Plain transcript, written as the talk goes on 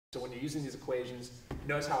So when you're using these equations,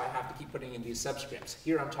 notice how I have to keep putting in these subscripts.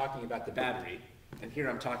 Here I'm talking about the battery, and here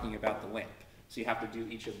I'm talking about the lamp. So you have to do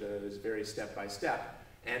each of those very step by step.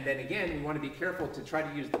 And then again, we want to be careful to try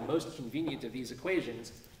to use the most convenient of these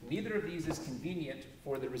equations. Neither of these is convenient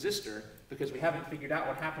for the resistor because we haven't figured out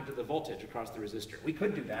what happened to the voltage across the resistor. We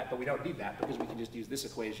could do that, but we don't need that because we can just use this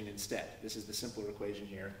equation instead. This is the simpler equation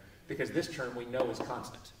here because this term we know is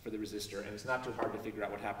constant for the resistor, and it's not too hard to figure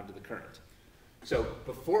out what happened to the current. So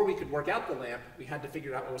before we could work out the lamp, we had to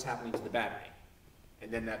figure out what was happening to the battery. And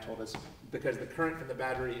then that told us, because the current from the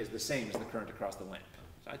battery is the same as the current across the lamp.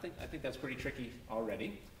 So I think that's pretty tricky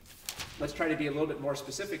already. Let's try to be a little bit more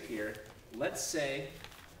specific here. Let's say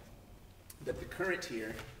that the current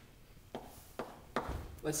here,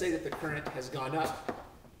 let's say that the current has gone up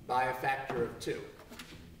by a factor of 2.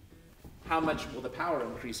 How much will the power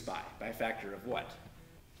increase by? By a factor of what?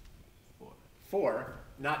 4. 4,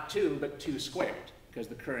 not 2, but 2 squared, because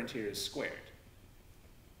the current here is squared.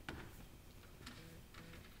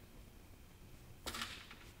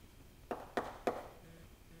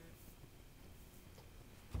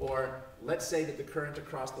 Or let's say that the current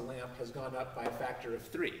across the lamp has gone up by a factor of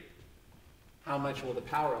 3. How much will the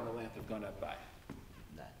power on the lamp have gone up by?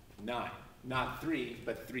 9. 9. Not 3,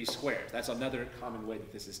 but 3 squared. That's another common way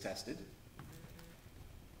that this is tested.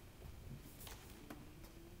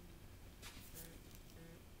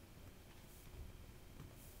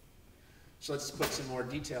 So let's put some more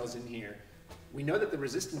details in here. We know that the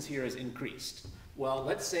resistance here has increased. Well,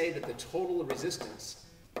 let's say that the total resistance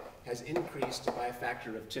has increased by a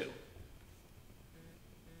factor of 2.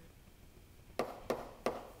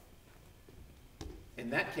 In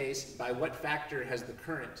that case, by what factor has the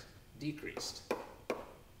current decreased?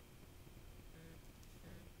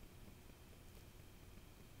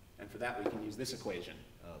 And for that, we can use this equation.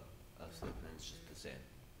 Oh, so then it's just the same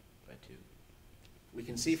by 2. We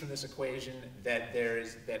can see from this equation that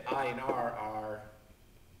I and R are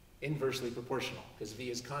inversely proportional because V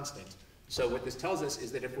is constant. So what this tells us is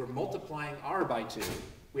that if we're multiplying R by 2,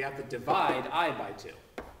 we have to divide I by 2.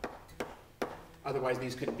 Otherwise,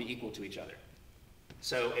 these couldn't be equal to each other.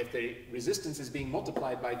 So if the resistance is being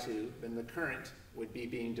multiplied by 2, then the current would be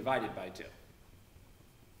being divided by 2.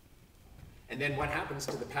 And then what happens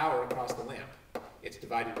to the power across the lamp? It's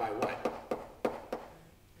divided by what?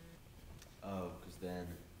 Oh, because then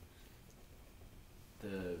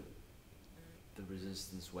the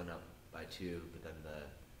resistance went up by 2, but then the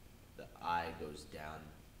I goes down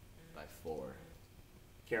by 4.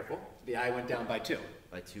 Careful. The I went down by 2.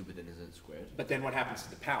 By 2, but then isn't it squared? But then what happens to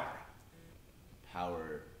the power?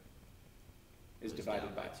 Power Is goes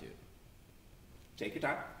divided down by 2. Take your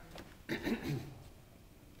time.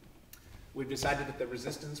 We've decided that the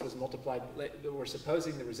resistance was multiplied, we're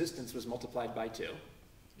supposing the resistance was multiplied by 2.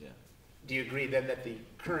 Yeah. Do you agree then that the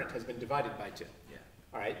current has been divided by 2? Yeah.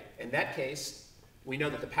 All right. In that case, we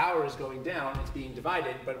know that the power is going down, it's being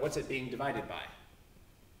divided, but what's it being divided by?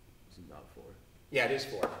 Is it not 4? Yeah, it is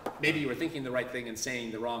 4. Maybe you were thinking the right thing and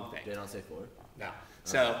saying the wrong thing. Did I not say 4? No.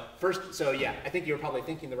 So yeah, I think you were probably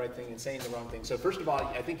thinking the right thing and saying the wrong thing. So first of all,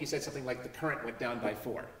 I think you said something like the current went down by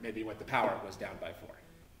 4. Maybe what the power was down by 4.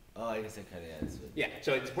 Oh, I guess I kind of answered. Yeah,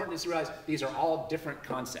 so it's important to realize these are all different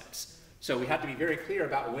concepts. So we have to be very clear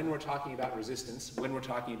about when we're talking about resistance, when we're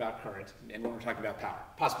talking about current, and when we're talking about power.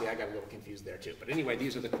 Possibly I got a little confused there too, but anyway,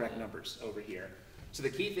 these are the correct numbers over here. So the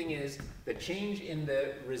key thing is the change in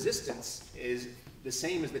the resistance is the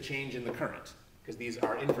same as the change in the current, because these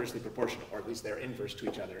are inversely proportional, or at least they're inverse to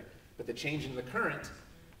each other. But the change in the current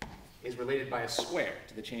is related by a square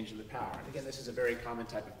to the change in the power. And again, this is a very common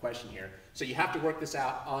type of question here. So you have to work this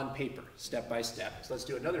out on paper, step by step. So let's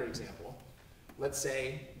do another example. Let's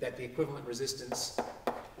say that the equivalent resistance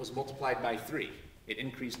was multiplied by 3. It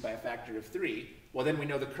increased by a factor of 3. Well, then we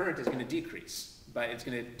know the current is going to decrease. But it's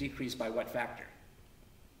going to decrease by what factor?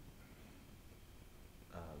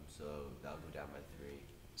 So that'll go down by 3.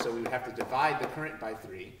 So we would have to divide the current by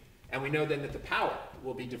 3. And we know then that the power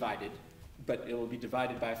will be divided, but it will be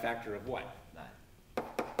divided by a factor of what? 9.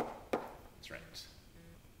 That's right.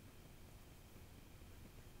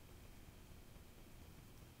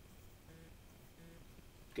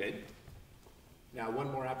 Good. Now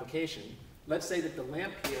one more application. Let's say that the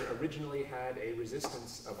lamp here originally had a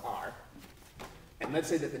resistance of R. And let's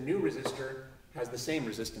say that the new resistor has the same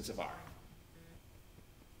resistance of R.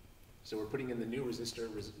 So we're putting in the new resistor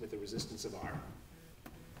with a resistance of R.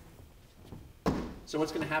 So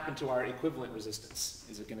what's going to happen to our equivalent resistance?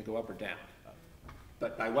 Is it going to go up or down? Up.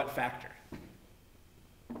 But by what factor?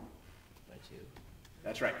 By 2.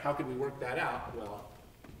 That's right. How could we work that out? Well,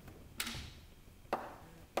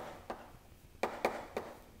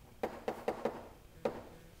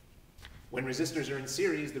 When resistors are in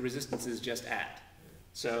series, the resistances just add.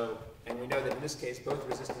 So, and we know that in this case, both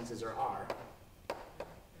resistances are R.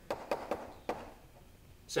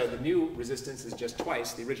 So the new resistance is just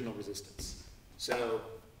twice the original resistance. So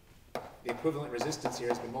the equivalent resistance here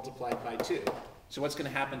has been multiplied by 2. So what's going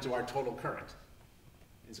to happen to our total current?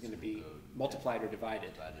 It's going to be multiplied or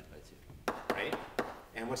divided. Divided by 2. Right?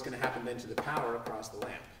 And what's going to happen then to the power across the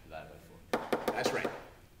lamp? Divided by 4. That's right.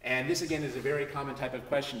 And this again is a very common type of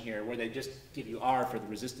question here where they just give you R for the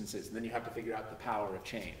resistances and then you have to figure out the power of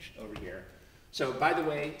change over here. So by the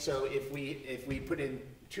way, so if we put in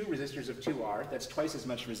 2 resistors of 2R, that's twice as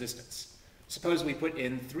much resistance. Suppose we put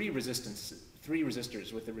in 3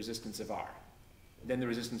 resistors with the resistance of R. Then the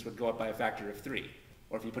resistance would go up by a factor of 3.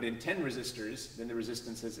 Or if you put in 10 resistors, then the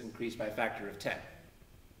resistance has increased by a factor of 10.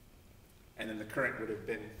 And then the current would have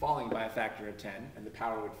been falling by a factor of 10, and the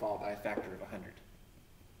power would fall by a factor of 100.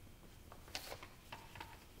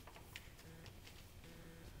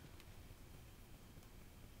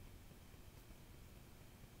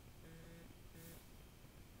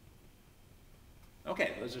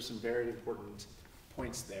 Okay, those are some very important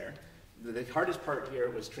points there. The hardest part here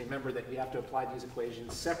was to remember that we have to apply these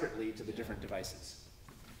equations separately to the different devices.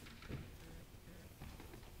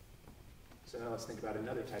 So now let's think about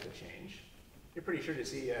another type of change. You're pretty sure to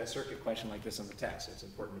see a circuit question like this on the test, so it's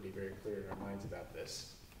important to be very clear in our minds about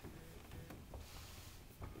this.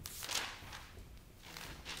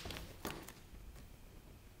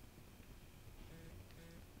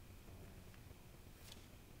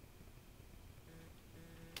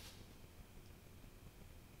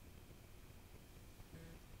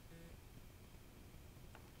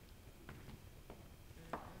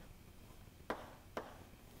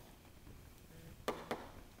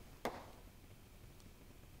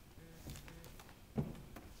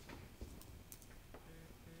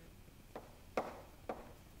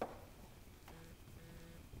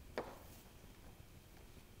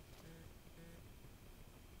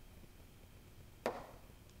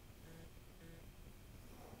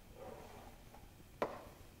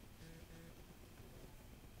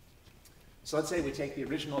 So let's say we take the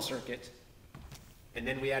original circuit, and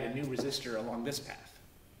then we add a new resistor along this path.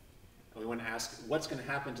 And we want to ask, what's going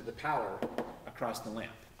to happen to the power across the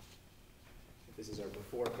lamp? This is our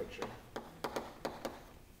before picture,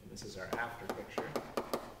 and this is our after picture.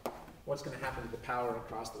 What's going to happen to the power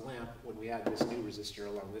across the lamp when we add this new resistor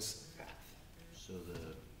along this path? So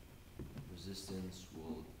the resistance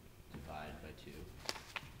will divide by 2.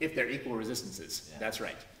 If they're equal resistances, Yeah. That's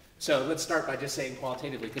right. So let's start by just saying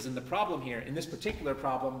qualitatively, because in the problem here, in this particular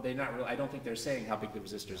problem, I don't think they're saying how big the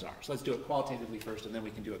resistors are. So let's do it qualitatively first, and then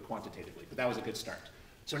we can do it quantitatively. But that was a good start.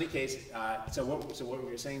 So in any case, so what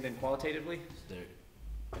were you saying then qualitatively? So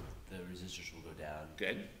the resistors will go down.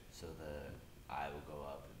 Good. So the I will go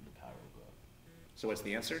up and the power will go up. So what's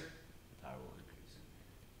the answer? The power will increase.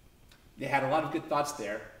 They had a lot of good thoughts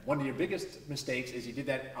there. One of your biggest mistakes is you did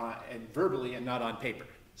that and verbally and not on paper.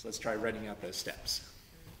 So let's try writing out those steps.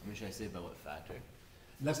 I mean, should I say about what factor?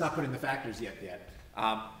 Let's not put in the factors yet.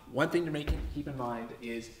 One thing to keep in mind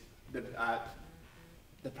is the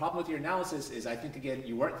problem with your analysis is, I think, again,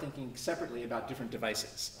 you weren't thinking separately about different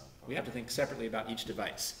devices. We have to think separately about each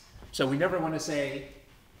device. So we never want to say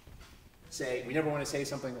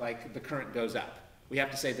something like the current goes up. We have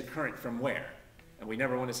to say the current from where. And we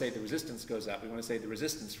never want to say the resistance goes up. We want to say the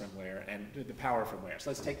resistance from where and the power from where. So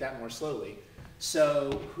let's take that more slowly.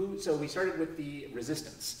 So we started with the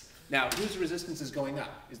resistance. Now, whose resistance is going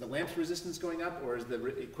up? Is the lamp's resistance going up, or is the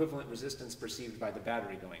equivalent resistance perceived by the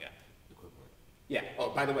battery going up? Equivalent. Yeah. Oh,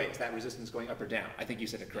 by the way, is that resistance going up or down? I think you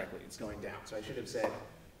said it correctly. It's going down. So I should have said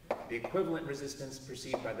the equivalent resistance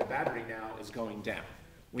perceived by the battery now is going down.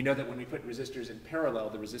 We know that when we put resistors in parallel,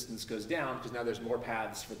 the resistance goes down because now there's more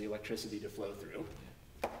paths for the electricity to flow through.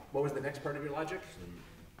 What was the next part of your logic?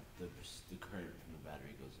 So the current from the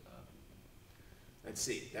battery goes up. Let's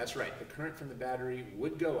see, that's right. The current from the battery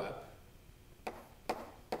would go up.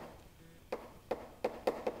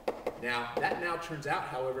 Now, that now turns out,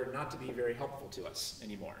 however, not to be very helpful to us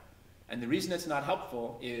anymore. And the reason it's not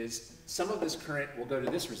helpful is some of this current will go to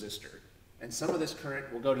this resistor, and some of this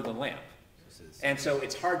current will go to the lamp. And so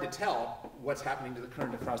it's hard to tell what's happening to the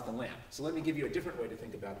current across the lamp. So let me give you a different way to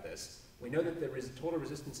think about this. We know that the total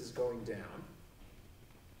resistance is going down.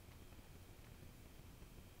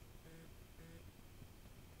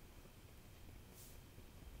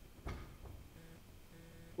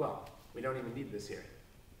 Well, we don't even need this here.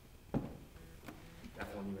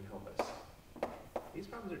 That won't even help us. These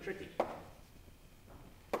problems are tricky.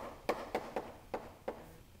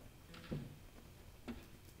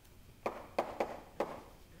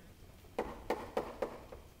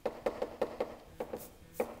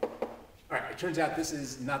 turns out this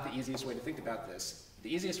is not the easiest way to think about this.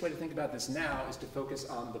 The easiest way to think about this now is to focus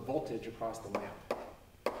on the voltage across the lamp.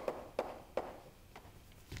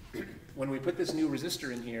 When we put this new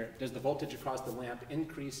resistor in here, does the voltage across the lamp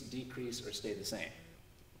increase, decrease, or stay the same?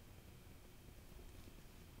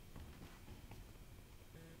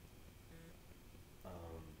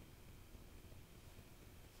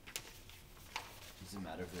 Does it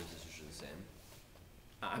matter if the resistors are the same?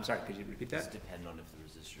 I'm sorry, could you repeat Does that? it depend on if the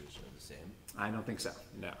resistors are the same? I don't think so,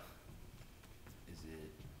 no. Is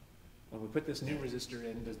it, When we put this new resistor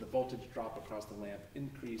in, does the voltage drop across the lamp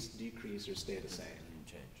increase, decrease, or stay the same? it doesn't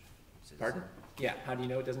change? Is it- Pardon? Yeah, how do you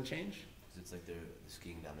know it doesn't change? 'Cause it's like they're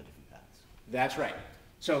skiing down the different paths. That's right.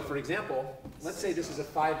 So for example, let's say this is a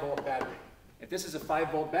 5-volt battery. If this is a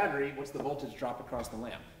 5-volt battery, what's the voltage drop across the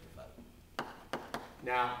lamp? But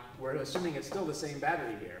Now, we're assuming it's still the same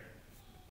battery here.